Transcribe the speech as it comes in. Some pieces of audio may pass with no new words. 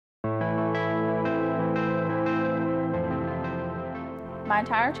My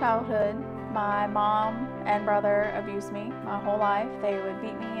entire childhood, my mom and brother abused me my whole life. They would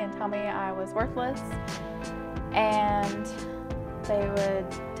beat me and tell me I was worthless, and they would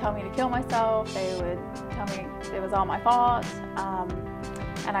tell me to kill myself. They would tell me it was all my fault.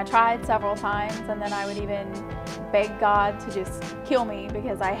 And I tried several times, and then I would even beg God to just kill me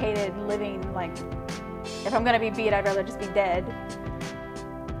because I hated living. Like, if I'm gonna be beat, I'd rather just be dead.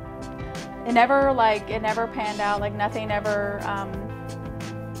 It never panned out. Like, nothing ever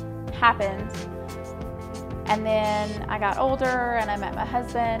happened. And then I got older and I met my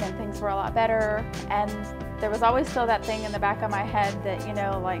husband and things were a lot better. And there was always still that thing in the back of my head that, you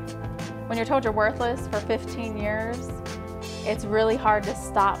know, like when you're told you're worthless for 15 years, it's really hard to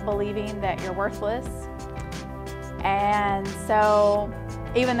stop believing that you're worthless. And so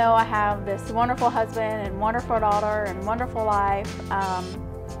even though I have this wonderful husband and wonderful daughter and wonderful life,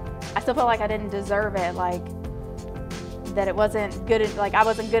 I still feel like I didn't deserve it, like that it wasn't good, like I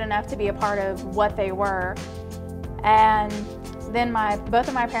wasn't good enough to be a part of what they were. And then both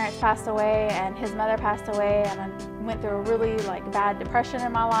of my parents passed away and his mother passed away, and I went through a really bad depression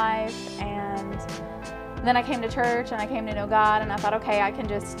in my life. And then I came to church and I came to know God, and I thought, okay, I can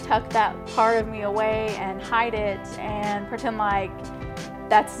just tuck that part of me away and hide it and pretend like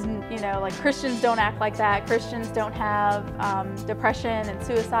that's, you know, like Christians don't act like that. Christians don't have depression and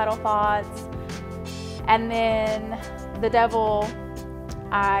suicidal thoughts. And then the devil,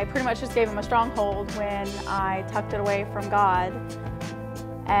 I pretty much just gave him a stronghold when I tucked it away from God.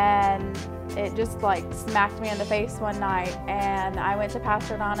 And it just smacked me in the face one night. And I went to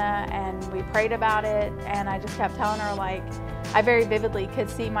Pastor Donna and we prayed about it. And I just kept telling her, I very vividly could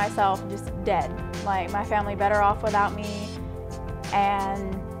see myself just dead. Like, my family better off without me.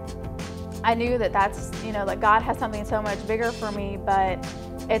 And I knew that that's, you know, that God has something so much bigger for me, but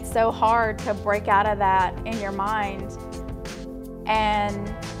it's so hard to break out of that in your mind. And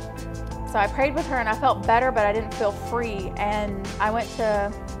so I prayed with her and I felt better, but I didn't feel free. And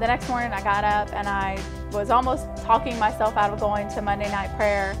the next morning I got up and I was almost talking myself out of going to Monday night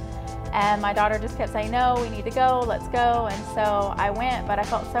prayer. And my daughter just kept saying, no, we need to go, let's go. And so I went, but I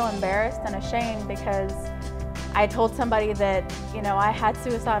felt so embarrassed and ashamed because I told somebody that, you know, I had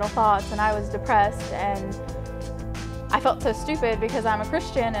suicidal thoughts and I was depressed, and I felt so stupid because I'm a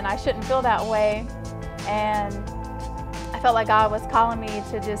Christian and I shouldn't feel that way. And I felt like God was calling me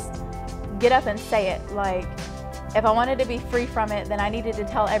to just get up and say it. Like, if I wanted to be free from it, then I needed to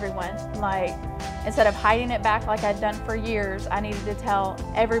tell everyone. Like, instead of hiding it back like I'd done for years, I needed to tell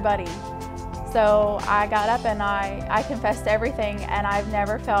everybody. So I got up and I confessed everything, and I've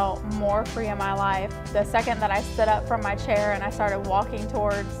never felt more free in my life. The second that I stood up from my chair and I started walking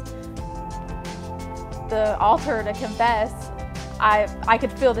towards the altar to confess, I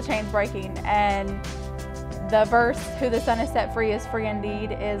could feel the chains breaking. And the verse, who the Son has set free is free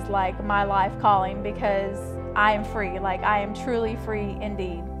indeed, is like my life calling, because I am free. Like, I am truly free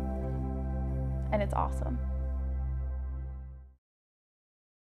indeed. And it's awesome.